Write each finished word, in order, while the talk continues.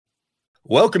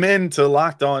Welcome into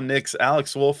Locked On Knicks.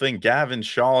 Alex Wolf and Gavin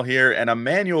Shaw here, and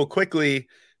Immanuel Quickley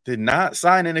did not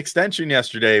sign an extension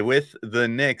yesterday with the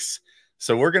Knicks.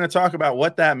 So we're going to talk about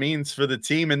what that means for the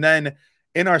team. And then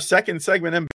in our second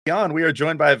segment and beyond, we are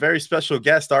joined by a very special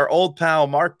guest. Our old pal,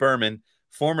 Marc Berman,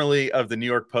 formerly of the New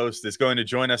York Post, is going to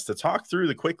join us to talk through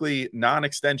the Quickley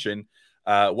non-extension,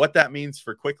 what that means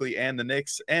for Quickley and the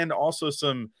Knicks, and also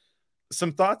some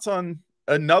thoughts on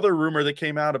another rumor that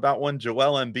came out about one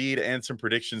Joel Embiid and some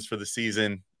predictions for the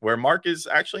season where Marc is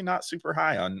actually not super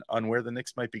high on where the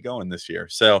Knicks might be going this year.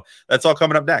 So that's all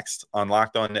coming up next on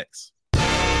Locked On Knicks.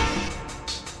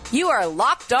 You are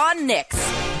Locked On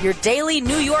Knicks, your daily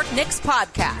New York Knicks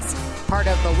podcast, part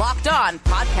of the Locked On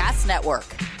Podcast Network,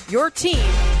 your team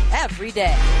every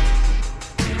day.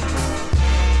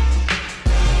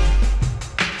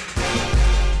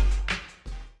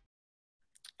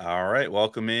 All right,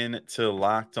 welcome in to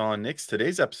Locked On Knicks.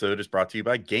 Today's episode is brought to you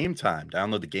by Game Time.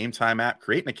 Download the Game Time app,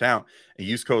 create an account, and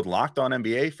use code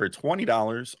LOCKEDONNBA for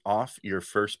 $20 off your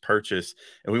first purchase.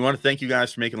 And we want to thank you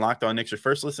guys for making Locked On Knicks your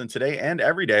first listen today and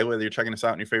every day, whether you're checking us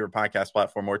out on your favorite podcast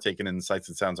platform or taking in the sights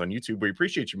and sounds on YouTube. We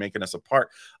appreciate you making us a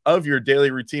part of your daily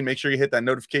routine. Make sure you hit that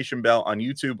notification bell on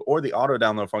YouTube or the auto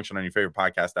download function on your favorite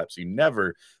podcast app so you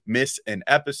never miss an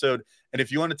episode. And if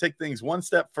you want to take things one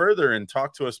step further and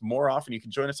talk to us more often, you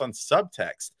can join us on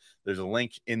Subtext. There's a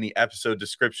link in the episode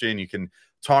description. You can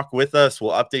talk with us.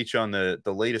 We'll update you on the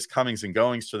latest comings and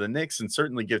goings for the Knicks and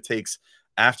certainly give takes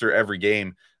after every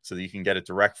game so that you can get it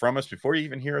direct from us before you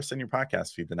even hear us in your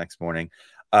podcast feed the next morning.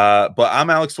 But I'm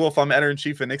Alex Wolf. I'm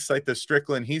editor-in-chief of Knicks site, The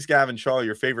Strickland. He's Gavin Shaw,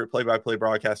 your favorite play-by-play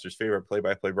broadcaster's favorite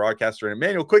play-by-play broadcaster. And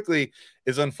Immanuel Quickley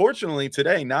is unfortunately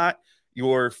today not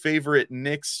your favorite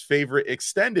Knicks favorite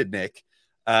extended Knick.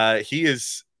 He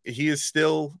is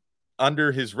still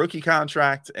under his rookie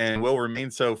contract and will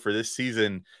remain so for this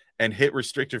season and hit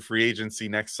restricted free agency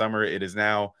next summer. It is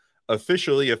now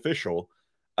officially official.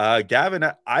 Gavin,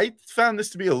 I found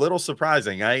this to be a little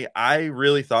surprising. I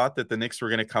really thought that the Knicks were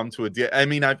going to come to a deal. I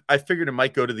mean, I figured it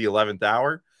might go to the 11th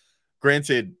hour.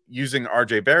 Granted, using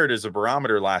RJ Barrett as a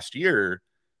barometer last year,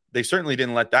 they certainly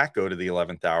didn't let that go to the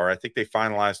 11th hour. I think they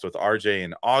finalized with RJ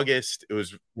in August. It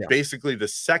was basically the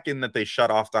second that they shut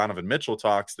off Donovan Mitchell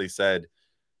talks, they said,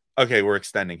 okay, we're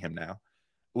extending him now,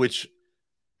 which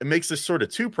it makes this sort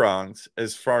of two prongs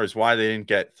as far as why they didn't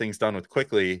get things done with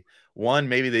Quickley. One,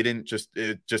 maybe they didn't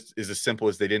it just is as simple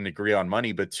as they didn't agree on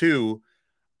money. But two,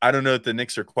 I don't know if the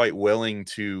Knicks are quite willing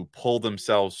to pull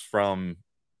themselves from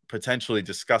potentially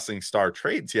discussing star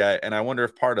trades yet. And I wonder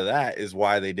if part of that is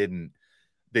why they didn't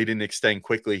extend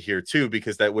Quickley here too,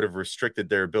 because that would have restricted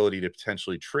their ability to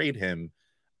potentially trade him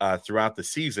throughout the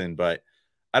season. But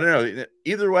I don't know.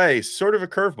 Either way, sort of a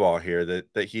curveball here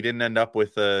that he didn't end up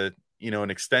with an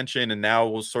extension, and now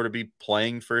will sort of be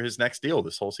playing for his next deal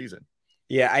this whole season.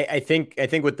 Yeah, I think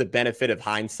with the benefit of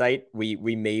hindsight,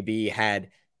 we maybe had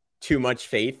too much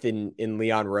faith in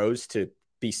Leon Rose to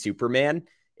be Superman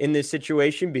in this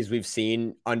situation, because we've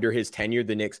seen under his tenure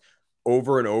the Knicks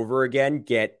over and over again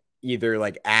get either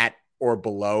like at or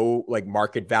below like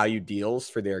market value deals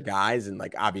for their guys. And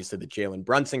like, obviously the Jalen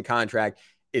Brunson contract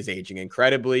is aging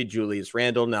incredibly. Julius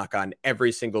Randle, knock on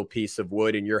every single piece of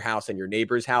wood in your house and your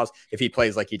neighbor's house. If he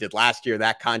plays like he did last year,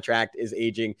 that contract is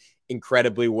aging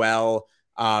incredibly well.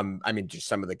 I mean, just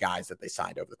some of the guys that they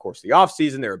signed over the course of the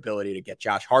offseason, their ability to get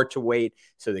Josh Hart to wait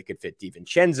so they could fit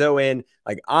DiVincenzo in,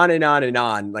 like on and on and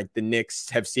on. Like the Knicks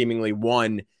have seemingly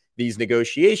won these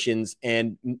negotiations,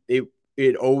 and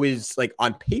it always, like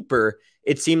on paper,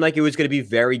 it seemed like it was going to be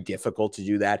very difficult to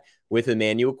do that with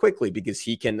Immanuel Quickley, because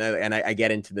he can, and I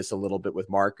get into this a little bit with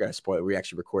Marc, spoiler, we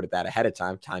actually recorded that ahead of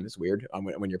time. Time is weird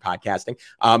when you're podcasting.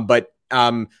 But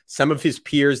some of his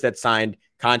peers that signed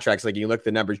contracts, like you look at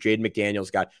the numbers, Jaden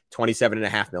McDaniels got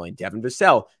 $27.5 million. Devin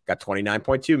Vassell got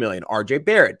 $29.2 million. RJ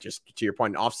Barrett, just to your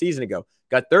point, off season ago,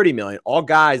 got $30 million. All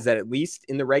guys that at least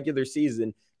in the regular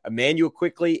season, Immanuel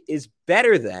Quickley is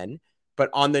better than. But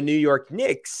on the New York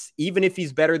Knicks, even if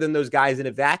he's better than those guys in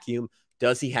a vacuum,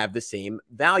 does he have the same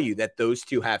value that those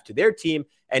two have to their team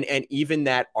and even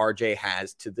that RJ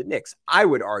has to the Knicks? I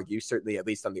would argue, certainly at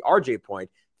least on the RJ point,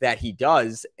 that he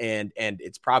does, and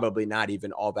it's probably not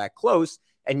even all that close.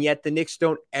 And yet the Knicks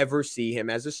don't ever see him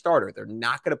as a starter. They're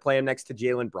not going to play him next to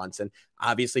Jalen Brunson.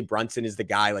 Obviously, Brunson is the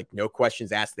guy, like no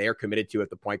questions asked, they're committed to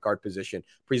at the point guard position,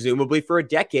 presumably for a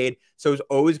decade. So it's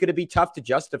always going to be tough to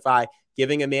justify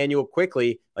giving Immanuel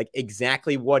Quickley like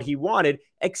exactly what he wanted,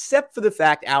 except for the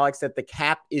fact, Alex, that the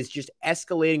cap is just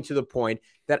escalating to the point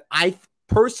that I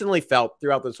personally felt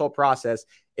throughout this whole process,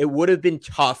 it would have been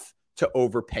tough to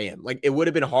overpay him. Like it would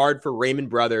have been hard for Raymond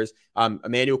Brothers,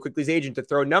 Immanuel Quickley's agent, to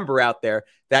throw a number out there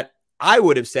that I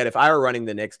would have said if I were running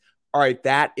the Knicks, all right,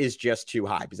 that is just too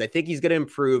high because I think he's going to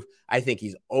improve. I think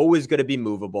he's always going to be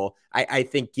movable. I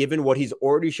think given what he's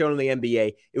already shown in the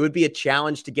NBA, it would be a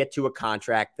challenge to get to a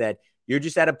contract that you're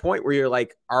just at a point where you're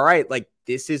like, all right, like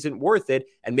this isn't worth it.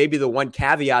 And maybe the one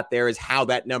caveat there is how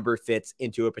that number fits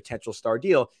into a potential star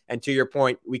deal. And to your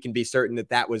point, we can be certain that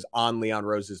that was on Leon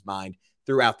Rose's mind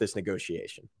throughout this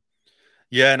negotiation.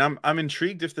 Yeah, and I'm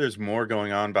intrigued if there's more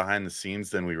going on behind the scenes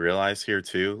than we realize here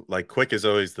too. Like Quick is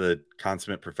always the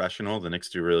consummate professional. The Knicks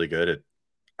do really good at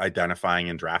identifying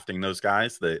and drafting those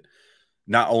guys that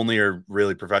not only are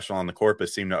really professional on the court, but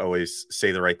seem to always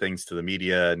say the right things to the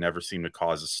media, never seem to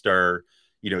cause a stir.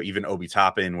 Even Obi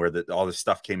Toppin, where all this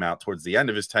stuff came out towards the end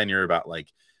of his tenure about like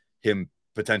him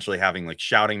potentially having like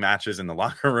shouting matches in the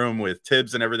locker room with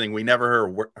Tibbs and everything. We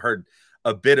never heard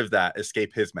a bit of that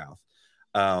escape his mouth.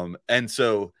 And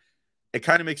so it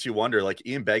kind of makes you wonder, like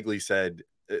Ian Begley said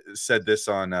this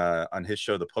on his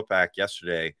show, The Putback,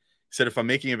 yesterday. He said, if I'm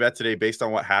making a bet today based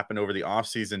on what happened over the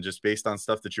offseason, just based on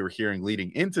stuff that you were hearing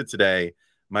leading into today,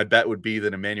 my bet would be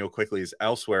that Immanuel Quickley is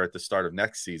elsewhere at the start of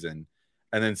next season.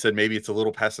 And then said, maybe it's a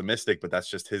little pessimistic, but that's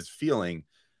just his feeling.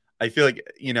 I feel like,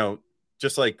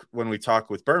 just like when we talk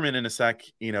with Berman in a sec,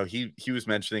 he was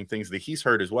mentioning things that he's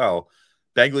heard as well.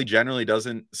 Begley generally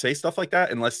doesn't say stuff like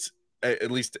that unless,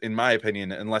 at least in my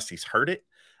opinion, unless he's heard it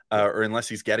or unless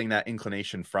he's getting that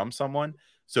inclination from someone.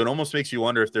 So it almost makes you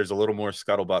wonder if there's a little more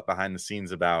scuttlebutt behind the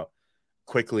scenes about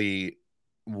Quickley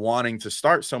wanting to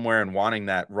start somewhere and wanting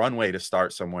that runway to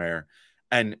start somewhere.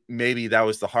 And maybe that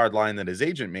was the hard line that his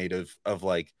agent made of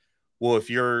like, well, if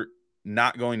you're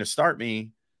not going to start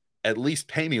me, at least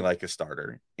pay me like a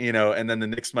starter, and then the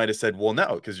Knicks might have said, well,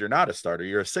 no, because you're not a starter.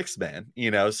 You're a sixth man,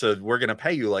 so we're going to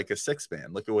pay you like a sixth man.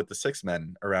 Look at what the six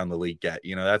men around the league get.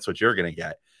 That's what you're going to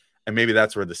get. And maybe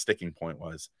that's where the sticking point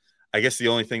was. I guess the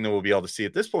only thing that we'll be able to see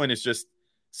at this point is just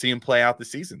see him play out the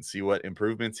season, see what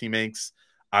improvements he makes.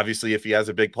 Obviously, if he has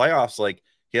a big playoffs, like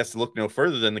he has to look no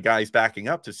further than the guy he's backing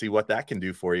up to see what that can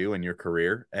do for you in your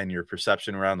career and your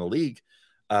perception around the league.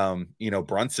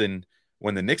 Brunson,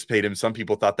 when the Knicks paid him, some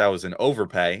people thought that was an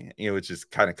overpay, which is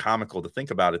kind of comical to think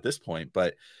about at this point.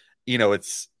 But,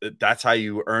 that's how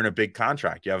you earn a big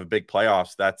contract. You have a big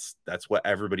playoffs. That's what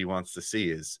everybody wants to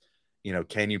see is,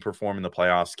 can you perform in the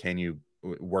playoffs? Can you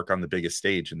work on the biggest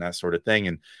stage and that sort of thing?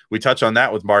 And we touch on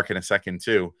that with Marc in a second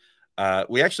too.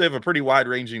 We actually have a pretty wide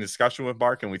ranging discussion with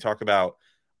Marc, and we talk about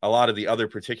a lot of the other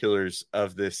particulars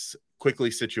of this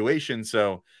Quickley situation.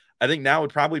 So I think now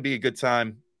would probably be a good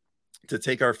time to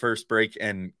take our first break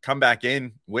and come back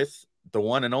in with the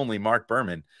one and only Marc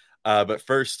Berman. But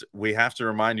first, we have to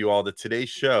remind you all that today's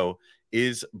show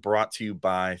is brought to you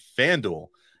by FanDuel.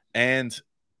 And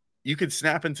you could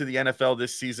snap into the NFL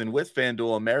this season with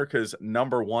FanDuel, America's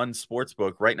 #1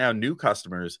 sportsbook. Right now, new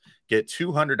customers get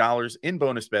 $200 in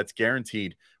bonus bets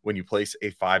guaranteed when you place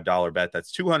a $5 bet.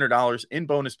 That's $200 in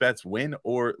bonus bets, win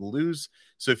or lose.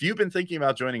 So if you've been thinking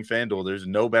about joining FanDuel, there's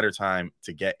no better time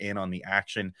to get in on the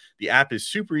action. The app is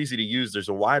super easy to use. There's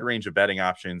a wide range of betting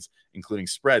options, including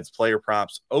spreads, player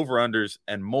props, over-unders,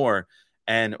 and more.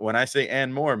 And when I say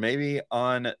and more, maybe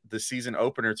on the season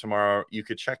opener tomorrow, you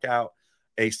could check out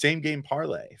a same game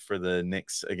parlay for the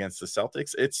Knicks against the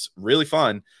Celtics. It's really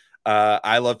fun.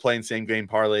 I love playing same game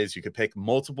parlays. You could pick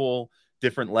multiple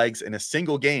different legs in a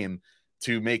single game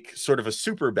to make sort of a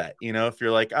super bet. If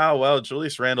you're like, oh, well,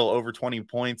 Julius Randle over 20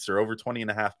 points or over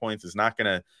 20.5 points is not going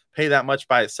to pay that much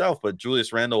by itself, but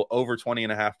Julius Randle over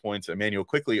 20.5 points, Immanuel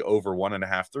Quickley over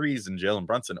 1.5 threes, and Jalen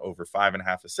Brunson over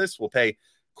 5.5 assists will pay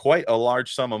quite a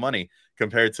large sum of money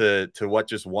compared to what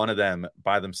just one of them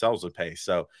by themselves would pay.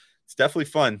 So it's definitely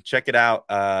fun. Check it out.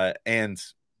 And,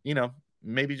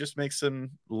 maybe just make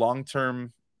some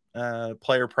long-term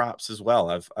player props as well.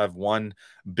 I've won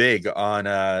big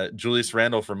on Julius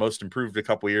Randle for most improved a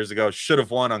couple years ago. Should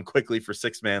have won on Quickley for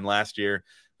six man last year.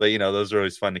 But, those are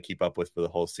always fun to keep up with for the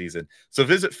whole season. So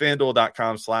visit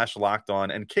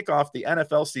FanDuel.com/lockedon and kick off the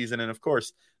NFL season and, of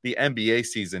course, the NBA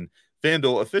season.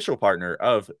 FanDuel, official partner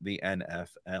of the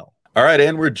NFL. All right,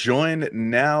 and we're joined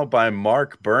now by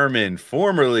Marc Berman,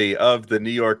 formerly of the New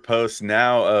York Post,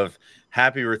 now of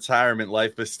happy retirement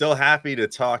life, but still happy to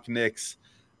talk Knicks,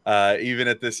 even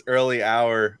at this early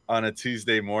hour on a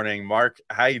Tuesday morning. Marc,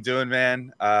 how you doing,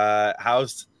 man? How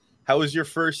was your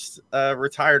first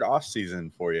retired off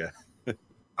season for you?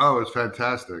 Oh, it's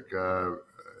fantastic.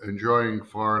 Enjoying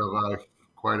Florida life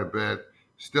quite a bit.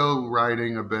 Still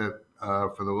writing a bit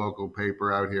for the local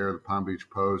paper out here, the Palm Beach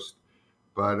Post.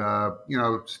 But,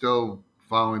 still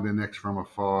following the Knicks from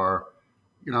afar,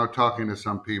 talking to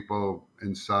some people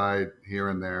inside here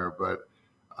and there. But,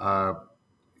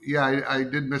 yeah, I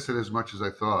did miss it as much as I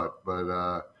thought,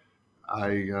 but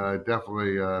I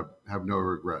definitely have no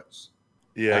regrets.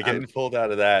 Yeah, I'm getting pulled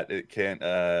out of that, it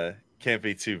can't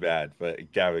be too bad.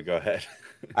 But Gavin, go ahead.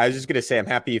 I was just going to say, I'm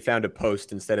happy you found a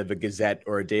Post instead of a Gazette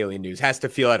or a Daily News. Has to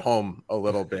feel at home a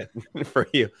little bit for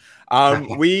you.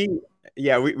 We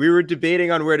were debating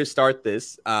on where to start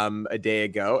this a day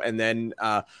ago. And then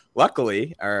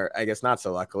luckily, or I guess not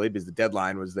so luckily, because the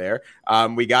deadline was there,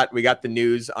 we got the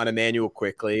news on Immanuel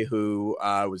Quickley, who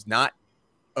was not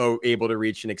able to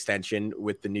reach an extension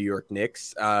with the New York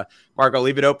Knicks. Marc, I'll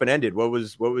leave it open ended. What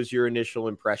was your initial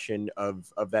impression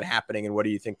of that happening, and what do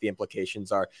you think the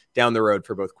implications are down the road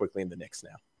for both Quickley and the Knicks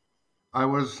now? I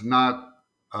was not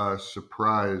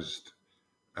surprised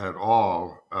at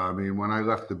all. I mean, when I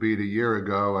left the beat a year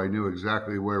ago, I knew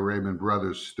exactly where Raymond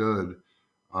Brothers stood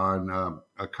on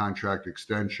a contract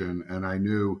extension, and I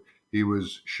knew he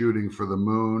was shooting for the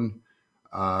moon.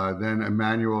 Then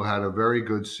Immanuel had a very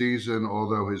good season,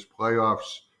 although his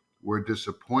playoffs were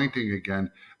disappointing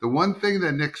again. The one thing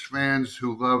that Knicks fans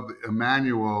who love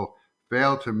Immanuel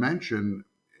fail to mention,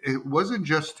 it wasn't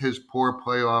just his poor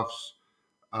playoffs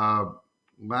uh,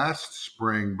 last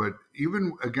spring, but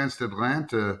even against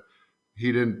Atlanta,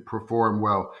 he didn't perform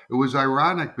well. It was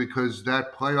ironic because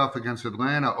that playoff against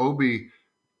Atlanta, Obi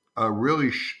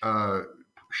really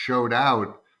showed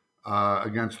out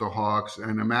against the Hawks,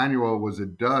 and Immanuel was a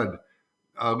dud.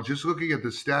 Just looking at the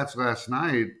stats last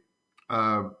night,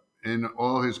 uh, in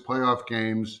all his playoff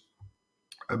games,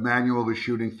 Immanuel is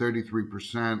shooting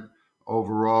 33%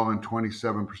 overall and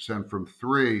 27% from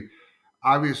three.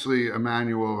 Obviously,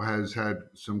 Immanuel has had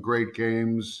some great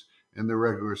games in the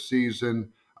regular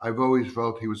season. I've always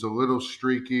felt he was a little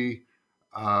streaky.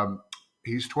 Um,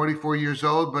 he's 24 years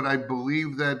old, but I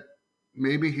believe that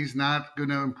maybe he's not going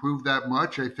to improve that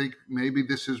much. I think maybe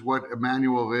this is what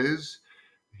Immanuel is.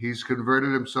 He's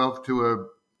converted himself to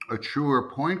a truer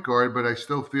point guard, but I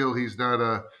still feel he's not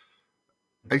a.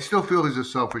 I still feel he's a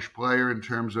selfish player in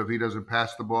terms of he doesn't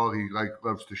pass the ball. He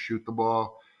loves to shoot the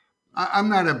ball. I'm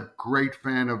not a great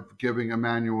fan of giving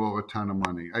Immanuel a ton of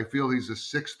money. I feel he's a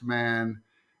sixth man,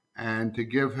 and to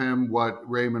give him what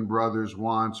Raymond Brothers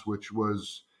wants, which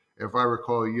was, if I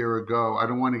recall, a year ago, I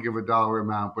don't want to give a dollar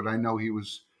amount, but I know he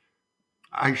was.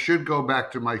 I should go back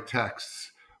to my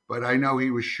texts, but I know he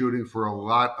was shooting for a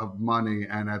lot of money,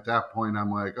 and at that point,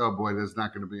 I'm like, oh boy, there's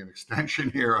not going to be an extension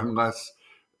here unless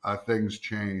things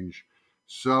change.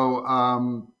 So,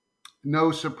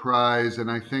 no surprise,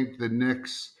 and I think the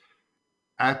Knicks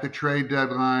at the trade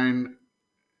deadline,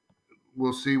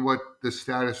 we'll see what the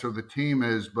status of the team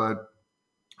is, but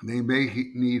they may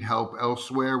need help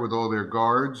elsewhere with all their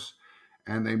guards,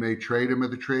 and they may trade him at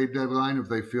the trade deadline if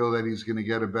they feel that he's going to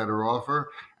get a better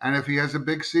offer. And if he has a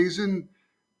big season,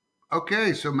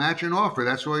 okay, so match an offer.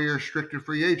 That's why you're a restricted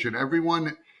free agent.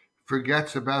 Everyone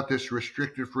forgets about this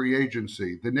restricted free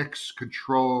agency. The Knicks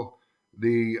control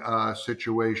the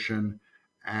situation,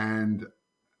 and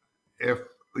if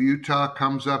Utah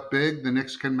comes up big, the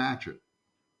Knicks can match it.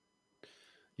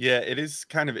 Yeah, it is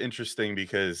kind of interesting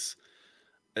because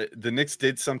the Knicks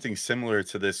did something similar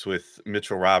to this with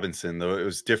Mitchell Robinson, though it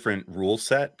was different rule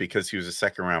set because he was a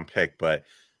second round pick. But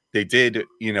they did,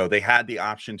 they had the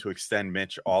option to extend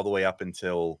Mitch all the way up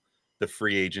until the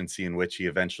free agency in which he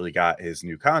eventually got his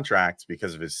new contract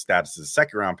because of his status as a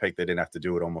second round pick. They didn't have to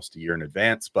do it almost a year in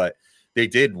advance, but they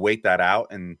did wait that out.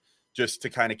 And just to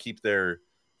kind of keep their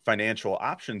financial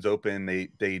options open,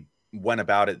 they went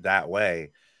about it that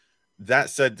way.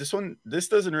 That said, this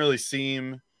doesn't really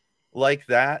seem like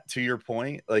that, to your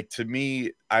point. Like, to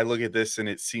me, I look at this and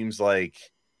it seems like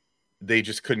they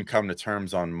just couldn't come to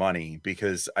terms on money,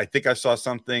 because I think I saw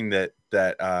something that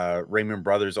Raymond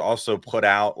Brothers also put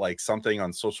out, like something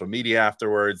on social media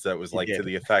afterwards that was like to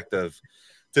the effect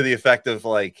of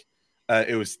like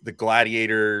it was the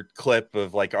Gladiator clip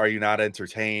of like, are you not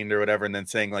entertained or whatever, and then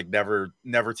saying like never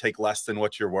take less than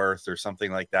what you're worth or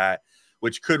something like that,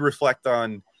 which could reflect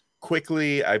on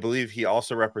Quickley. I believe he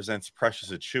also represents Precious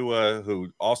Achiuwa,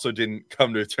 who also didn't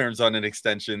come to terms on an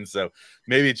extension. So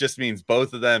maybe it just means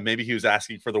both of them. Maybe he was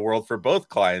asking for the world for both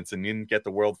clients and didn't get the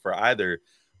world for either.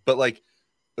 But like,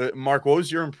 Marc, what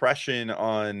was your impression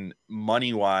on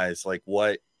money-wise, like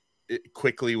what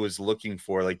Quickley was looking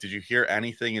for? Like, did you hear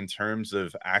anything in terms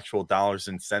of actual dollars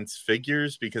and cents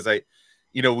figures? Because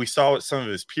we saw what some of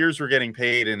his peers were getting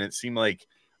paid, and it seemed like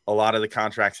a lot of the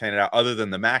contracts handed out, other than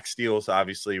the max deals,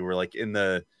 obviously, were like in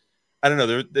the, I don't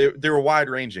know, they were wide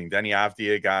ranging. Denny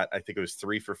Avdia got, I think it was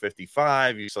 3 for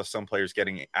 $55. You saw some players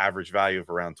getting average value of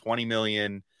around $20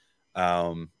 million.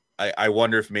 I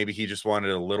wonder if maybe he just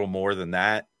wanted a little more than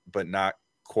that, but not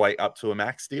quite up to a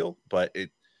max deal. But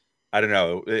I don't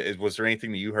know. Was there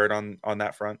anything that you heard on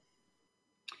that front?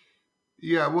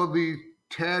 Yeah, well, the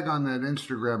tag on that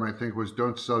Instagram, I think, was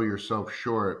 "Don't sell yourself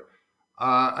short."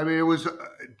 I mean, it was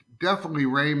definitely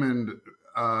Raymond.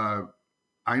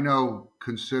 I know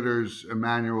considers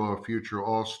Immanuel a future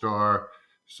All-Star,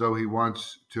 so he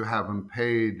wants to have him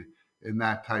paid in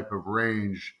that type of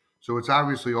range. So it's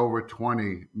obviously over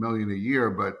 20 million a year,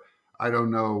 but I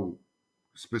don't know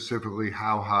specifically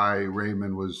how high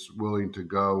Raymond was willing to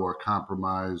go or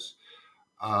compromise.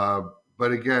 Uh,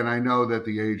 but again, I know that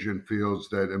the agent feels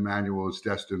that Immanuel is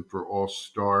destined for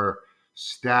All-Star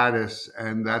status,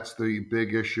 and that's the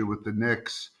big issue with the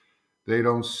Knicks. They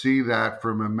don't see that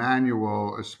from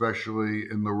Immanuel, especially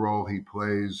in the role he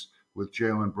plays with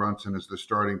Jalen Brunson as the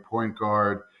starting point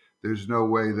guard. There's no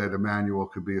way that Immanuel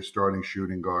could be a starting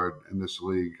shooting guard in this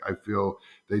league. I feel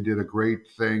they did a great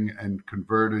thing in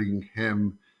converting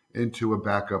him into a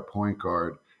backup point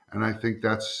guard. And I think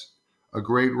that's a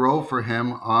great role for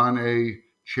him on a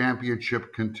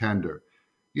championship contender.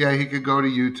 Yeah, he could go to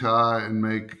Utah and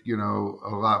make,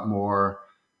 a lot more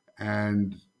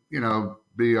and,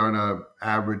 be on a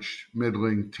average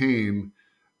middling team.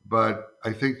 But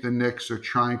I think the Knicks are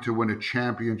trying to win a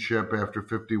championship after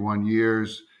 51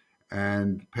 years,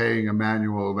 and paying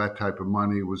Immanuel that type of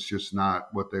money was just not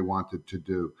what they wanted to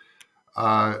do.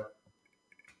 Uh,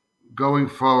 Going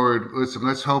forward, listen,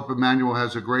 let's hope Immanuel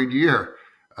has a great year.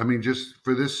 I mean, just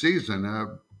for this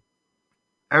season,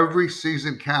 every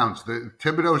season counts.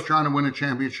 Thibodeau is trying to win a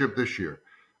championship this year.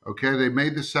 Okay, they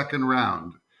made the second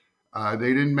round.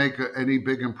 They didn't make any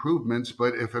big improvements,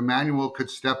 but if Immanuel could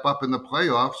step up in the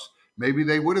playoffs, maybe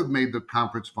they would have made the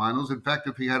conference finals. In fact,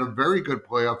 if he had a very good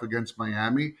playoff against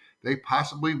Miami, they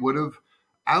possibly would have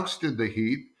ousted the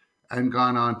Heat and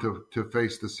gone on to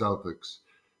face the Celtics.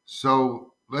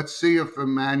 So let's see if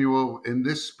Immanuel, in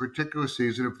this particular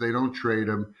season, if they don't trade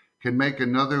him, can make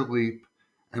another leap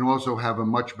and also have a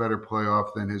much better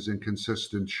playoff than his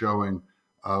inconsistent showing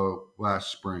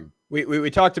last spring. We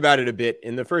talked about it a bit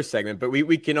in the first segment, but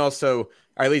we can also,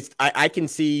 or at least I can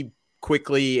see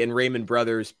Quickley and Raymond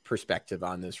Brothers' perspective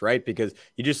on this, right? Because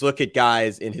you just look at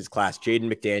guys in his class.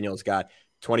 Jaden McDaniels got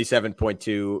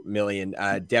 $27.2 million.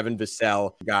 Devin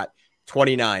Vassell got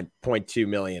 $29.2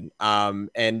 million.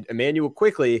 And Immanuel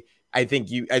Quickley, I think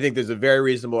there's a very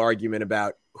reasonable argument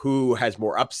about who has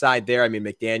more upside there. I mean,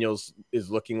 McDaniels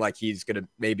is looking like he's going to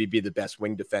maybe be the best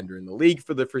wing defender in the league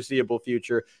for the foreseeable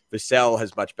future. Vassell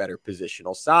has much better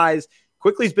positional size.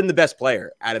 Quickley's been the best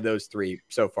player out of those three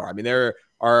so far. I mean, there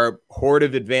are horde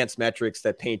of advanced metrics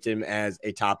that paint him as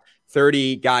a top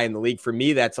 30 guy in the league. For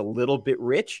me, that's a little bit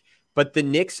rich. But the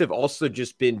Knicks have also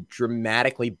just been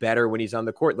dramatically better when he's on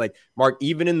the court. Like, Mark,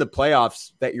 even in the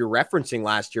playoffs that you're referencing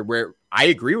last year, where I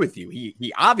agree with you,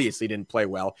 he obviously didn't play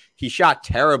well. He shot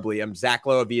terribly. Zach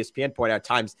Lowe of ESPN pointed out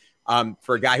times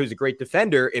for a guy who's a great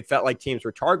defender, it felt like teams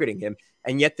were targeting him.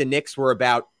 And yet the Knicks were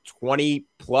about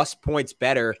 20-plus points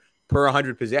better per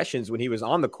 100 possessions when he was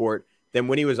on the court than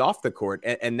when he was off the court.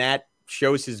 And that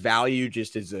shows his value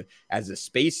just as a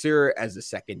spacer, as a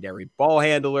secondary ball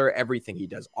handler, everything he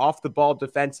does off the ball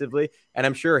defensively. And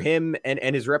I'm sure him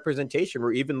and his representation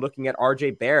were even looking at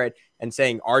RJ Barrett and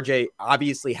saying RJ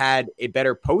obviously had a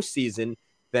better postseason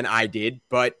than I did,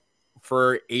 but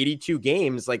for 82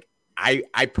 games, like I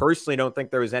personally don't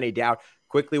think there was any doubt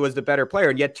Quickley was the better player.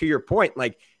 And yet to your point,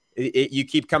 like you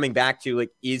keep coming back to,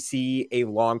 like, is he a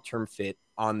long-term fit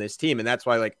on this team? And that's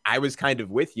why, like, I was kind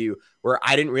of with you where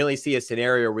I didn't really see a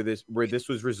scenario where this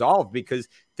was resolved, because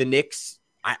the Knicks,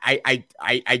 I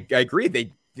agree.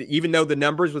 They, even though the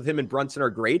numbers with him and Brunson are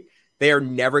great, they are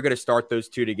never going to start those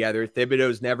two together.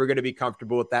 Thibodeau's never going to be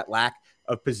comfortable with that lack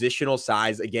of positional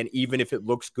size. Again, even if it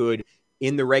looks good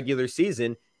in the regular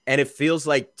season. And it feels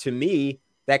like, to me,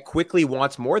 that Quickley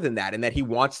wants more than that, and that he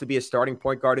wants to be a starting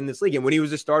point guard in this league. And when he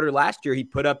was a starter last year, he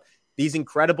put up these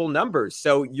incredible numbers.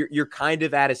 So you're kind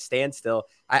of at a standstill.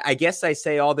 I guess I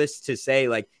say all this to say,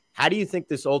 like, how do you think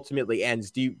this ultimately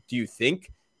ends? Do you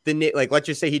think the Knicks, like, let's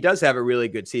just say he does have a really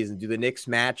good season, do the Knicks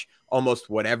match almost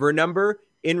whatever number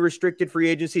in restricted free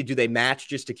agency? Do they match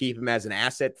just to keep him as an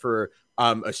asset for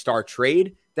a star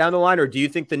trade down the line? Or do you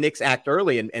think the Knicks act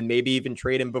early and maybe even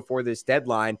trade him before this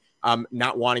deadline,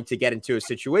 not wanting to get into a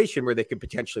situation where they could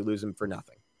potentially lose him for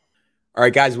nothing? All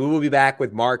right, guys, we will be back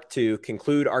with Marc to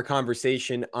conclude our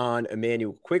conversation on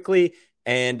Immanuel Quickley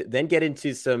and then get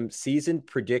into some season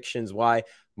predictions, why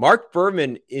Marc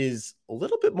Berman is a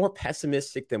little bit more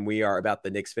pessimistic than we are about the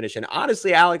Knicks finish. And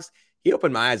honestly, Alex, he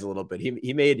opened my eyes a little bit.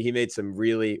 He made some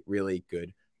really, really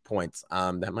good points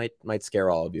that might scare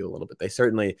all of you a little bit. They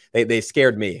certainly they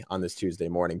scared me on this Tuesday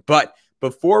morning. But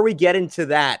before we get into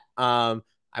that,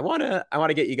 I want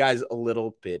to get you guys a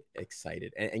little bit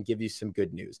excited and give you some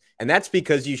good news. And that's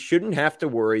because you shouldn't have to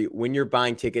worry when you're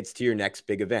buying tickets to your next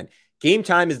big event. Game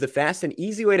Time is the fast and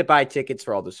easy way to buy tickets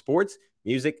for all the sports,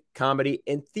 music, comedy,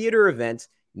 and theater events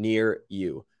near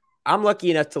you. I'm lucky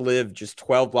enough to live just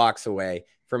 12 blocks away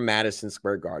from Madison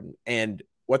Square Garden. And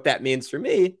what that means for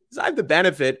me is I have the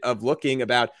benefit of looking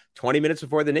about 20 minutes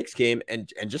before the Knicks game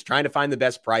and just trying to find the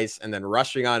best price and then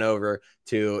rushing on over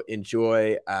to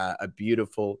enjoy a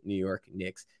beautiful New York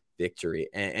Knicks victory.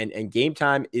 And Game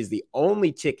Time is the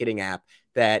only ticketing app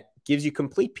that gives you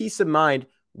complete peace of mind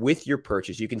with your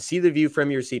purchase. You can see the view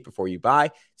from your seat before you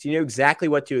buy, so you know exactly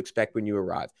what to expect when you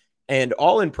arrive. And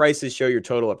all-in prices show your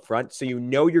total up front, so you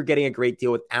know you're getting a great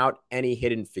deal without any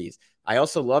hidden fees. I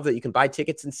also love that you can buy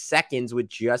tickets in seconds with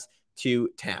just 2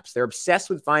 taps. They're obsessed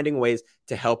with finding ways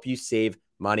to help you save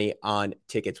money on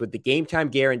tickets. With the Game Time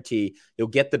guarantee, you'll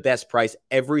get the best price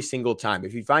every single time.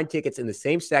 If you find tickets in the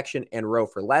same section and row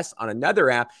for less on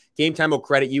another app, Game Time will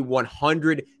credit you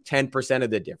 110% of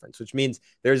the difference, which means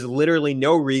there's literally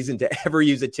no reason to ever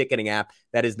use a ticketing app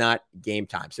that is not Game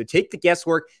Time. So take the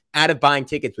guesswork out of buying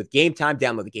tickets with Game Time.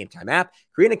 Download the Game Time app,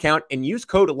 create an account, and use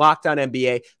code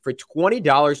LOCKEDONNBA for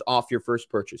 $20 off your first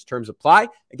purchase. Terms apply.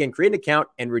 Again, create an account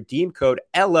and redeem code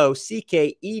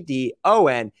LOCKEDONNBA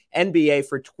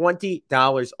for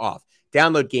 $20 off.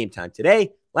 Download Game Time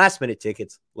today. Last minute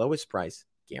tickets, lowest price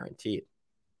guaranteed.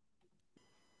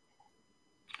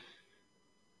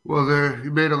 Well,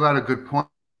 you made a lot of good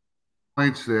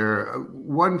points there.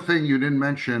 One thing you didn't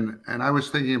mention, and I was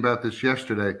thinking about this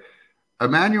yesterday,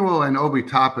 Immanuel and Obi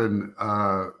Toppin,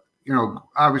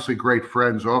 obviously great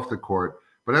friends off the court,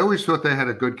 but I always thought they had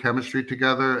a good chemistry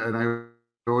together, and I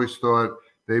always thought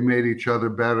they made each other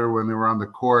better when they were on the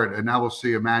court. And now we'll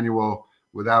see Immanuel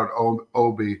without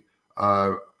Obi.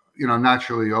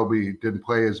 Naturally, Obi didn't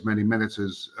play as many minutes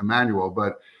as Immanuel,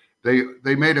 but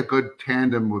they made a good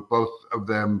tandem with both of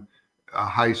them,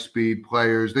 high-speed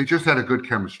players. They just had a good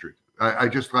chemistry. I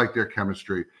just like their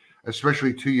chemistry,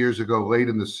 especially 2 years ago, late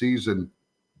in the season.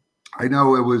 I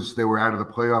know they were out of the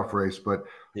playoff race, but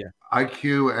yeah,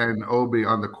 IQ and Obi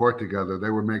on the court together, they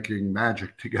were making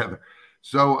magic together.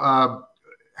 So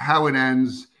how it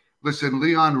ends, listen,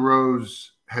 Leon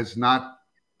Rose has not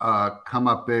come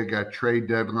up big at trade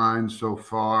deadline so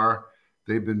far.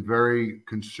 They've been very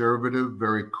conservative,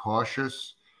 very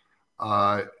cautious.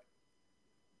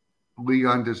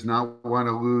 Leon does not want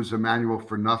to lose Immanuel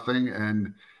for nothing,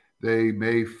 and they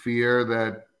may fear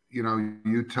that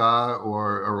Utah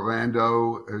or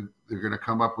Orlando, they're going to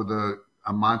come up with a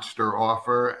monster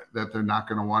offer that they're not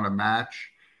going to want to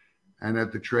match. And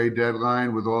at the trade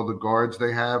deadline, with all the guards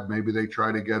they have, maybe they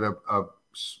try to get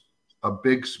a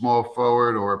big small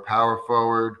forward or a power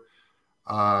forward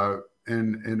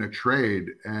in a trade.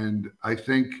 And I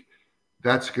think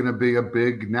that's going to be a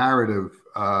big narrative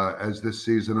as this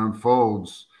season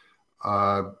unfolds,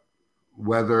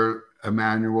 whether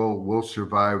Immanuel will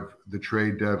survive the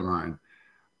trade deadline.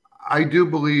 I do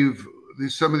believe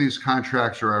some of these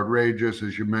contracts are outrageous.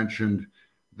 As you mentioned,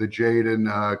 the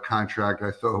Jaden contract,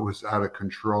 I thought was out of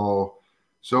control.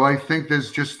 So I think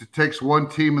it takes one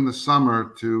team in the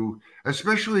summer to,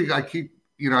 especially I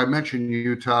mentioned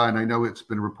Utah, and I know it's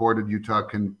been reported Utah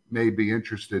may be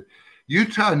interested.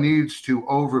 Utah needs to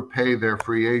overpay their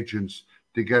free agents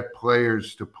to get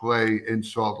players to play in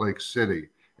Salt Lake City.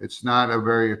 It's not a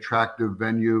very attractive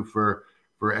venue for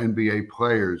NBA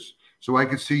players. So I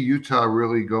could see Utah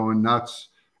really going nuts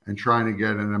and trying to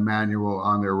get an Immanuel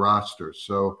on their roster.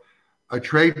 So a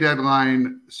trade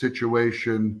deadline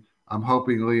situation, I'm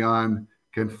hoping Leon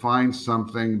can find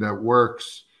something that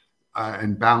works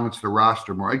and balance the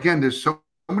roster more. Again, there's so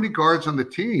many guards on the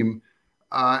team,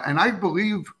 and I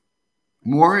believe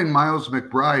more in Miles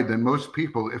McBride than most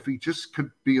people. If he just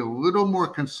could be a little more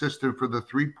consistent for the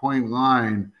three-point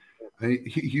line,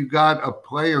 you got a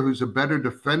player who's a better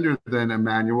defender than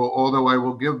Immanuel, although I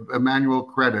will give Immanuel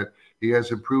credit. He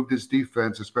has improved his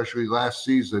defense, especially last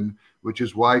season, which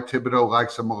is why Thibodeau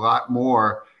likes him a lot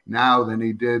more now than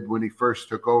he did when he first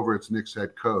took over as Knicks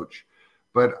head coach.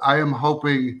 But I am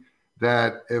hoping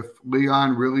that if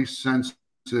Leon really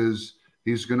senses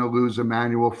he's going to lose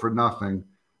Immanuel for nothing,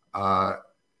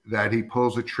 that he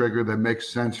pulls a trigger that makes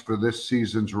sense for this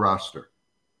season's roster.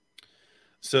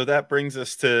 So that brings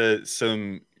us to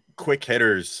some quick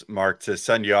hitters, Marc, to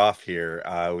send you off here.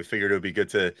 We figured it would be good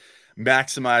to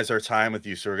maximize our time with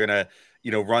you. So we're going to,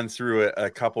 run through a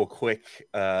couple quick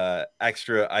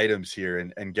extra items here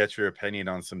and get your opinion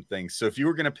on some things. So if you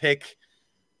were going to pick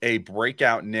a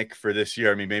breakout Knick for this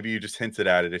year, I mean, maybe you just hinted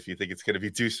at it if you think it's going to be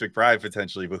Deuce McBride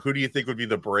potentially, but who do you think would be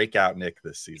the breakout Knick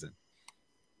this season?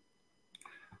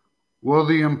 Well,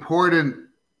 the important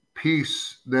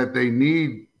piece that they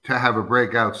need to have a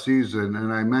breakout season,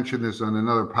 and I mentioned this on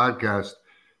another podcast,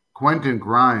 Quentin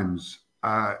Grimes.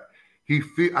 I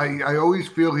always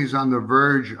feel he's on the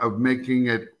verge of making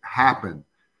it happen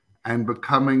and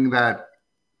becoming that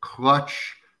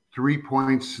clutch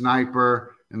 3-point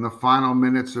sniper in the final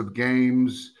minutes of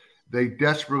games. They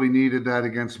desperately needed that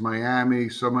against Miami,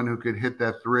 someone who could hit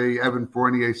that three. Evan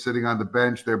Fournier sitting on the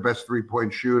bench, their best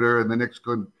 3-point shooter, and the Knicks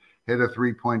couldn't hit a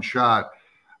 3-point shot.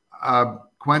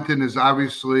 Quentin is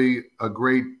obviously a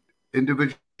great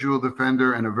individual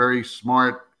defender and a very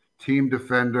smart team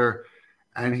defender,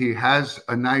 and he has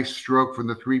a nice stroke from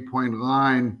the 3-point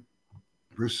line.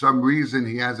 For some reason,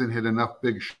 he hasn't hit enough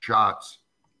big shots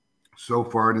so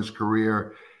far in his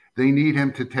career. They need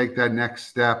him to take that next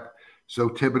step, so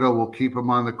Thibodeau will keep him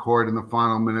on the court in the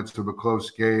final minutes of a close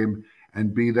game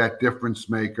and be that difference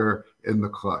maker in the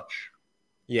clutch.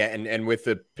 Yeah, and with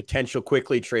the potential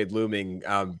Quickley trade looming,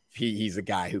 he's a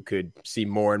guy who could see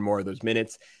more and more of those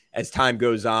minutes as time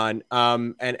goes on.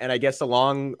 And I guess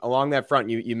along that front,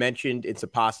 you mentioned it's a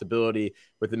possibility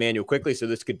with Immanuel Quickley. So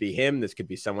this could be him. This could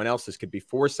be someone else. This could be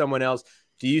for someone else.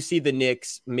 Do you see the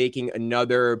Knicks making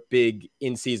another big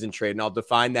in-season trade? And I'll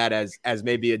define that as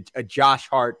maybe a Josh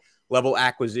Hart level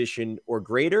acquisition or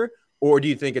greater. Or do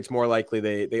you think it's more likely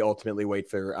they ultimately wait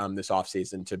for this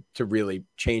offseason to really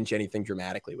change anything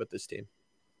dramatically with this team?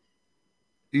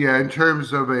 Yeah, in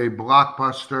terms of a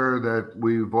blockbuster that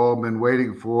we've all been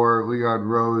waiting for, Leon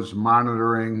Rose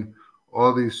monitoring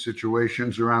all these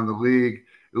situations around the league,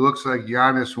 it looks like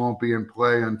Giannis won't be in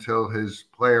play until his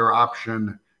player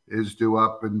option is due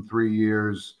up in 3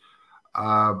 years.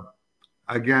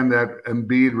 Again, that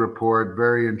Embiid report,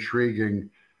 very intriguing.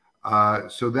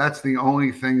 So that's the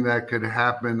only thing that could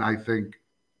happen, I think,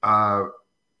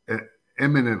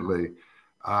 imminently.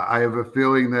 I have a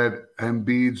feeling that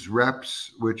Embiid's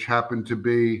reps, which happen to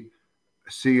be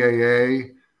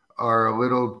CAA, are a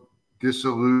little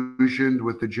disillusioned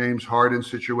with the James Harden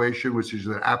situation, which is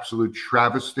an absolute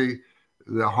travesty.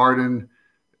 The Harden,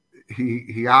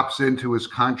 he opts into his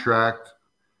contract,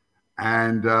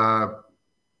 and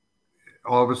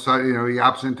all of a sudden, he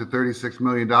opts into $36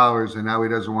 million, and now he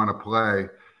doesn't want to play.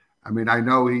 I mean, I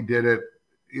know he did it,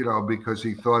 because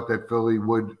he thought that Philly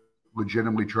would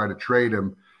legitimately try to trade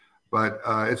him, but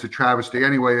it's a travesty.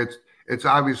 Anyway, it's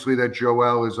obviously that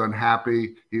Joel is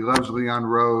unhappy. He loves Leon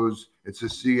Rose. It's a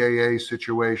CAA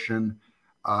situation.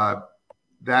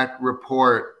 That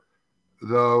report,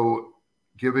 though,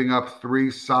 giving up 3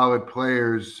 solid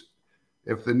players,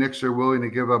 if the Knicks are willing to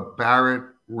give up Barrett,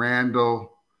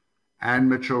 Randall, and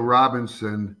Mitchell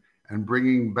Robinson and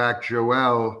bringing back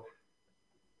Joel,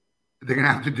 they're going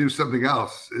to have to do something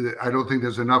else. I don't think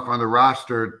there's enough on the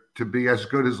roster to be as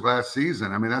good as last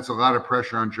season. I mean, that's a lot of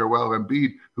pressure on Joel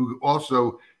Embiid, who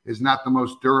also is not the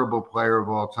most durable player of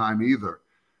all time either.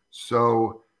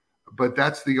 So, but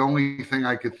that's the only thing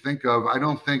I could think of. I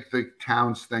don't think the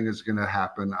Towns thing is going to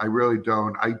happen. I really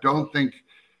don't. I think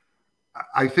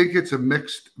it's a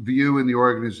mixed view in the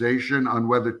organization on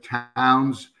whether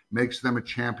Towns makes them a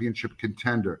championship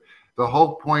contender. The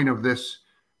whole point of this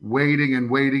waiting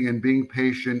and being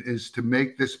patient is to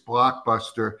make this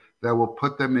blockbuster that will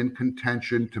put them in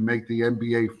contention to make the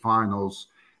NBA Finals.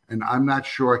 And I'm not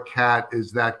sure Cat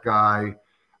is that guy.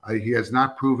 He has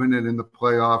not proven it in the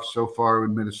playoffs so far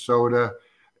in Minnesota.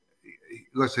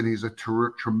 Listen, he's a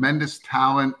tremendous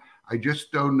talent. I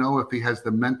just don't know if he has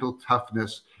the mental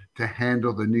toughness to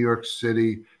handle the New York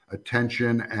City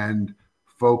attention and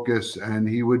focus, and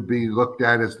he would be looked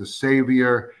at as the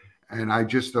savior. And I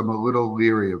just am a little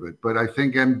leery of it. But I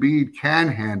think Embiid can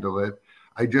handle it.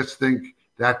 I just think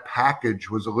that package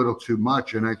was a little too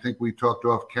much. And I think we talked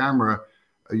off camera.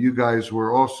 You guys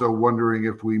were also wondering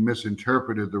if we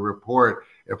misinterpreted the report,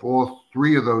 if all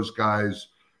 3 of those guys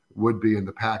would be in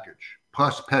the package,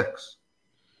 plus picks.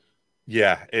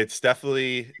 Yeah, it's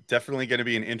definitely going to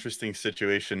be an interesting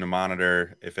situation to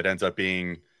monitor if it ends up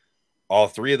being all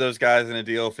 3 of those guys in a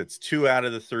deal. If it's 2 out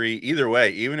of the 3, either way,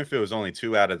 even if it was only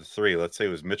 2 out of the 3, let's say it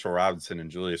was Mitchell Robinson and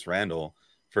Julius Randle,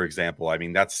 for example. I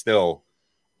mean, that's still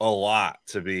a lot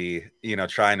to be,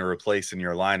 trying to replace in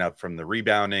your lineup from the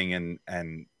rebounding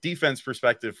and defense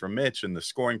perspective from Mitch and the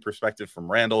scoring perspective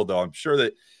from Randle, though I'm sure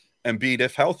that Embiid,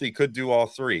 if healthy, could do all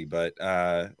 3, but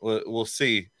we'll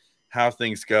see how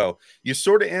things go. You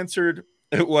sort of answered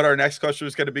what our next question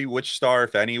was going to be, which star,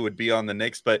 if any, would be on the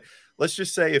Knicks. But let's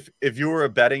just say if you were a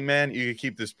betting man, you could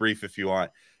keep this brief if you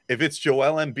want. If it's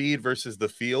Joel Embiid versus the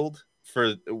field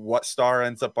for what star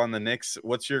ends up on the Knicks,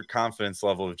 what's your confidence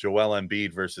level of Joel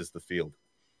Embiid versus the field?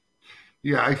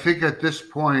 Yeah, I think at this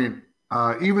point,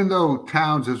 even though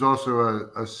Towns is also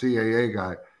a CAA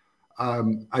guy,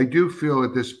 I do feel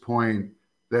at this point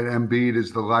that Embiid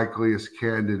is the likeliest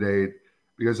candidate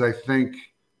because I think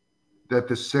that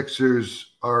the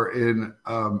Sixers are in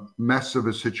a mess of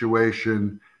a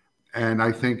situation. And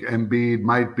I think Embiid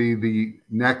might be the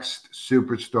next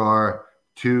superstar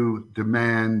to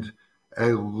demand a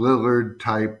Lillard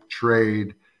type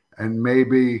trade. And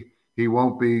maybe he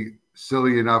won't be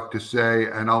silly enough to say,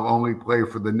 and I'll only play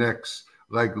for the Knicks,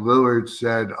 like Lillard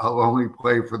said, I'll only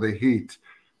play for the Heat,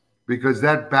 because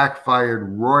that backfired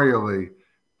royally.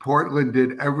 Portland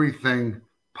did everything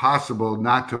possible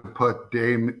not to put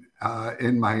Dame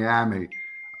in Miami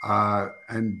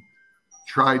and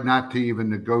tried not to even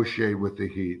negotiate with the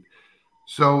Heat.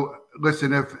 So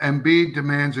listen, if Embiid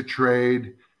demands a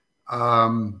trade,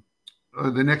 the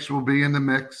Knicks will be in the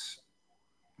mix.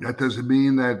 That doesn't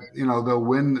mean that they'll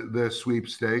win the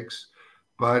sweepstakes,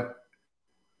 but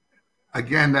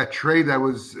again, that trade that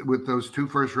was with those 2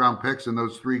 first-round picks and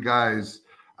those 3 guys,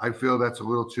 I feel that's a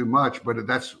little too much, but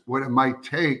that's what it might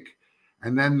take.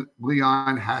 And then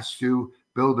Leon has to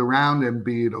build around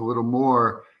Embiid a little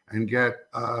more and get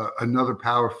another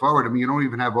power forward. I mean, you don't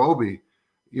even have Obi,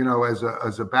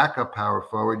 as a backup power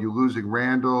forward. You're losing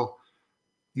Randall.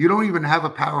 You don't even have a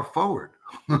power forward.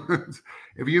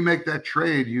 If you make that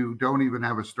trade, you don't even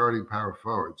have a starting power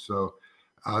forward. So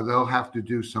they'll have to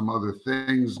do some other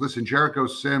things. Listen, Jericho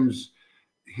Sims,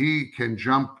 he can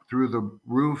jump through the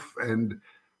roof, and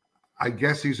I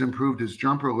guess he's improved his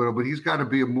jumper a little, but he's got to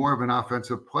be more of an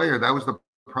offensive player. That was the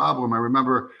problem. I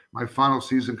remember my final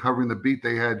season covering the beat.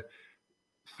 They had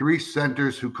 3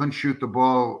 centers who couldn't shoot the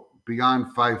ball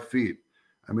beyond 5 feet.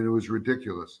 I mean, it was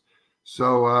ridiculous.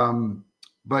 So,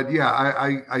 but yeah,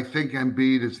 I think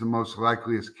Embiid is the most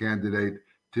likeliest candidate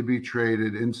to be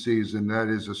traded in season. That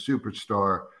is a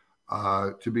superstar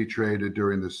to be traded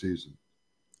during the season.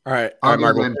 All right,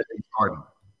 Marc. Harden.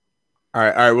 All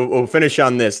right. We'll finish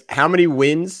on this. How many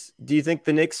wins do you think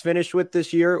the Knicks finish with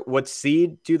this year? What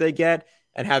seed do they get?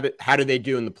 And how do they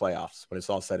do in the playoffs when it's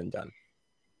all said and done?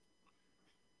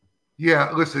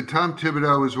 Yeah, listen, Tom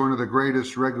Thibodeau is one of the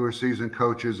greatest regular season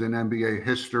coaches in NBA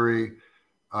history.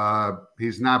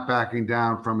 He's not backing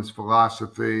down from his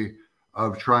philosophy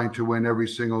of trying to win every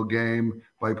single game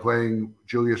by playing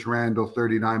Julius Randle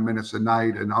 39 minutes a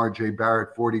night and RJ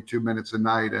Barrett 42 minutes a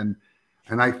night. And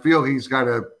I feel he's got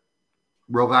to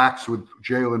relax with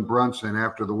Jalen Brunson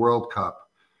after the World Cup.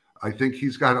 I think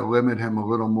he's got to limit him a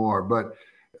little more. But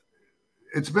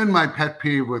it's been my pet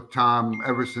peeve with Tom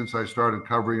ever since I started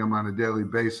covering him on a daily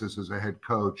basis as a head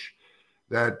coach,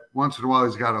 that once in a while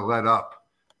he's got to let up.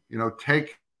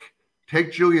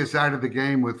 Take Julius out of the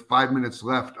game with 5 minutes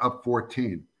left, up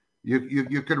 14.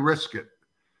 You could risk it.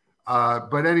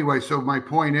 But anyway, so my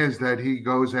point is that he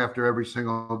goes after every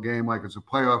single game like it's a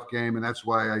playoff game, and that's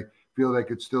why I feel they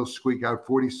could still squeak out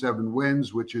 47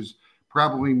 wins, which is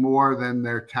probably more than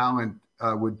their talent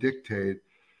would dictate.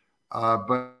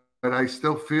 But I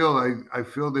still feel I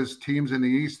feel there's teams in the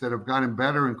East that have gotten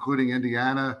better, including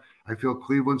Indiana. I feel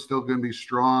Cleveland's still going to be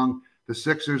strong. The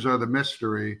Sixers are the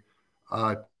mystery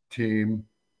team,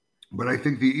 but I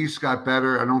think the East got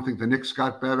better. I don't think the Knicks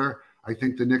got better. I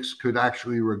think the Knicks could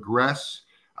actually regress.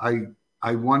 I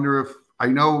wonder if I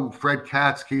know Fred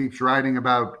Katz keeps writing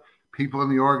about people in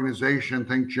the organization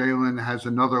think Jalen has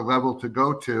another level to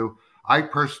go to. I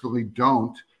personally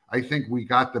don't. I think we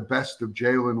got the best of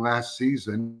Jalen last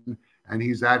season, and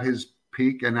he's at his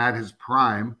peak and at his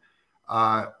prime.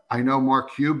 I know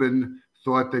Mark Cuban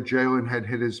thought that Jalen had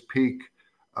hit his peak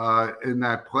in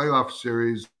that playoff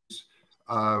series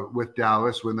with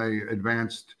Dallas when they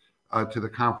advanced to the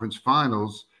conference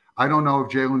finals. I don't know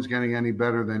if Jalen's getting any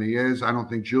better than he is. I don't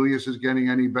think Julius is getting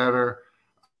any better.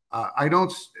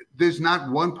 There's not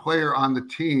one player on the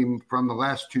team from the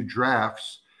last 2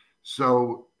 drafts.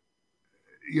 So,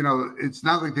 it's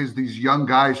not like there's these young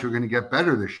guys who are going to get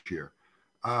better this year.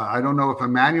 I don't know if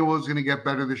Immanuel is going to get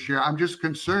better this year. I'm just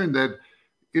concerned that,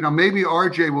 maybe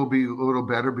RJ will be a little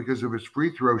better because of his free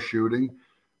throw shooting.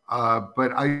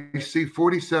 But I see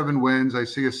 47 wins. I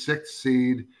see a 6th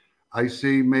seed. I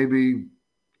see maybe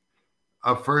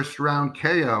a first-round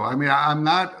KO. I mean, I'm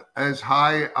not as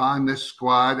high on this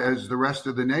squad as the rest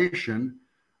of the nation.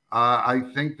 I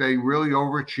think they really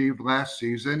overachieved last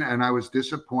season, and I was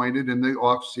disappointed in the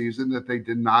offseason that they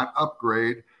did not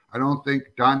upgrade. I don't think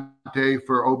Dante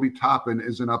for Obi Toppin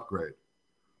is an upgrade.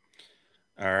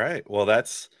 All right. Well,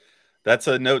 that's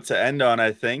a note to end on,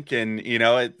 I think. And,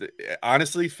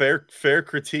 honestly, fair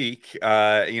critique.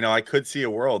 I could see a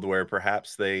world where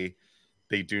perhaps they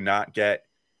do not get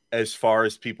as far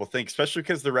as people think, especially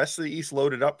because the rest of the East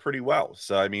loaded up pretty well.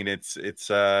 So, I mean, it's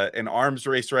an arms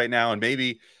race right now. And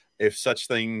maybe if such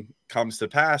thing comes to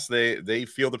pass, they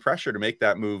feel the pressure to make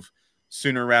that move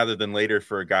sooner rather than later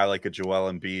for a guy like a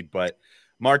Joel Embiid. But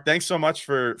Marc, thanks so much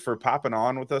for popping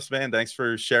on with us, man. Thanks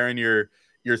for sharing your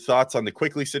thoughts on the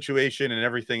Quickley situation and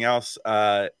everything else.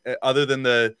 Other than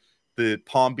the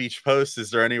Palm Beach Post,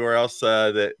 is there anywhere else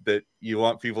that you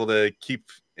want people to keep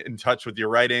in touch with your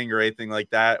writing or anything like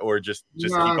that, or just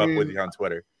keep up with you on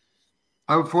Twitter?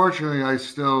 Unfortunately, I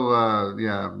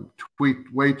still tweet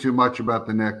way too much about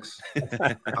the Knicks,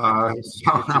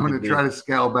 so I'm going to try to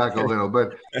scale back a little.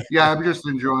 But yeah, I'm just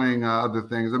enjoying other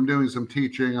things. I'm doing some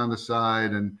teaching on the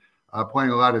side and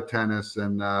playing a lot of tennis.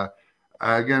 And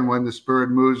again, when the spirit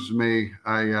moves me,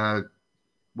 I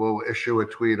will issue a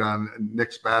tweet on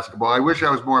Knicks basketball. I wish I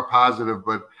was more positive,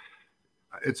 but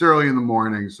it's early in the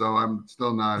morning, so I'm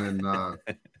still not in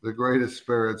the greatest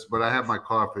spirits. But I have my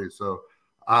coffee, so.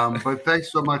 But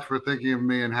thanks so much for thinking of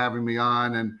me and having me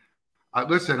on. And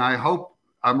listen, I hope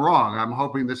I'm wrong. I'm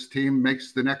hoping this team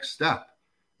makes the next step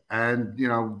and,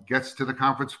 gets to the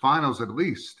conference finals at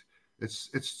least.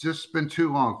 It's just been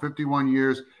too long, 51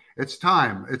 years. It's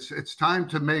time. It's time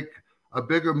to make a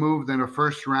bigger move than a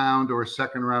first round or a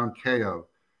second round KO.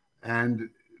 And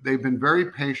they've been very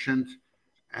patient.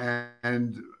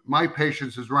 And my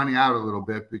patience is running out a little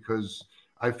bit because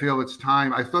I feel it's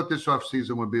time. I thought this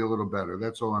offseason would be a little better.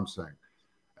 That's all I'm saying.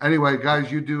 Anyway,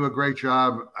 guys, you do a great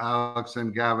job, Alex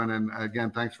and Gavin. And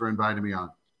again, thanks for inviting me on.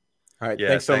 All right.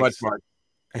 Thanks so much, Marc.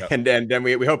 Yep. And then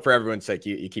we hope for everyone's sake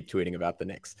you keep tweeting about the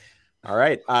Knicks. All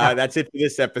right. That's it for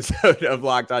this episode of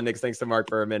Locked On Knicks. Thanks to Marc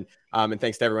Berman. And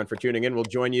thanks to everyone for tuning in. We'll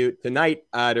join you tonight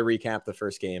to recap the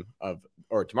first game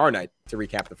or tomorrow night to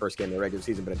recap the first game of the regular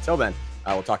season. But until then,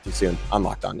 we'll talk to you soon on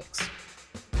Locked On Knicks.